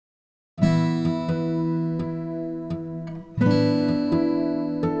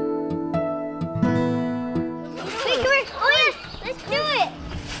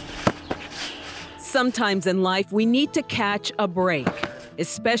Sometimes in life, we need to catch a break,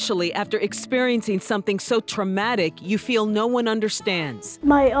 especially after experiencing something so traumatic you feel no one understands.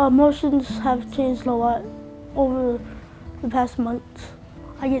 My emotions have changed a lot over the past month.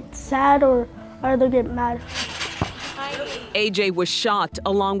 I get sad or I either get mad. AJ was shot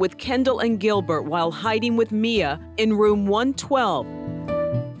along with Kendall and Gilbert while hiding with Miah in room 112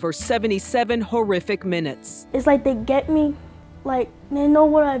 for 77 horrific minutes. It's like they get me, like they know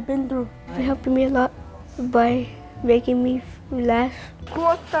what I've been through. They're helping me a lot by making me laugh. Who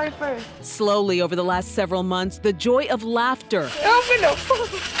wants to start first? Slowly over the last several months, the joy of laughter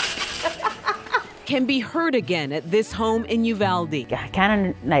can be heard again at this home in Uvalde. I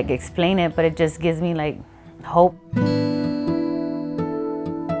can't explain it, but it just gives me hope.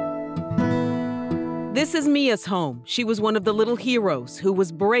 This is Mia's home. She was one of the little heroes who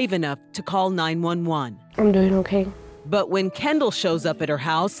was brave enough to call 911. I'm doing okay. But when Kendall shows up at her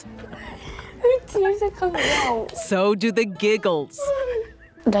house, Her tears are coming out. so do the giggles.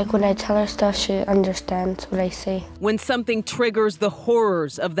 Like when I tell her stuff, she understands what I say. When something triggers the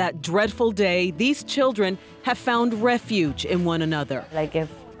horrors of that dreadful day, these children have found refuge in one another. Like if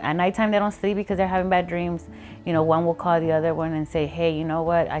at nighttime they don't sleep because they're having bad dreams, one will call the other one and say, hey, you know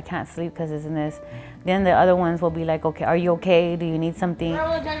what, I can't sleep because it's in this. Then the other ones will be like, okay, are you okay? Do you need something?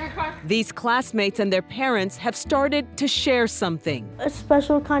 These classmates and their parents have started to share something. A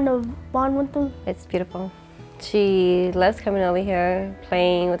special kind of bond with them. It's beautiful. She loves coming over here,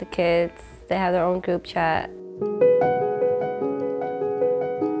 playing with the kids. They have their own group chat.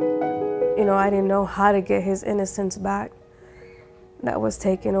 I didn't know how to get his innocence back that was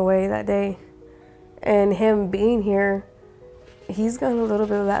taken away that day. And him being here, he's gotten a little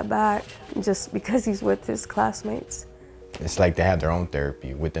bit of that back just because he's with his classmates. It's like they have their own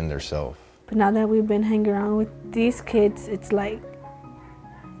therapy within themselves. But now that we've been hanging around with these kids, it's like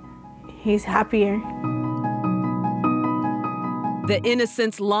he's happier. The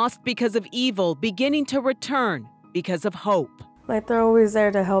innocence lost because of evil beginning to return because of hope. Like they're always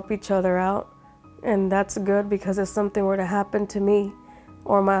there to help each other out. And that's good because if something were to happen to me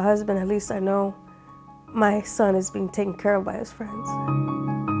or my husband, at least I know my son is being taken care of by his friends.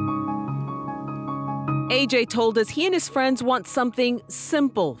 AJ told us he and his friends want something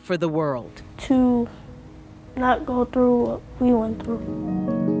simple for the world. To not go through what we went through.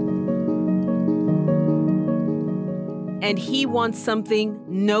 And he wants something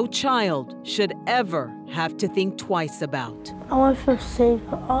no child should ever have to think twice about. I want to feel safe.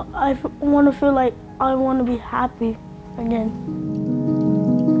 I want to feel like I want to be happy again.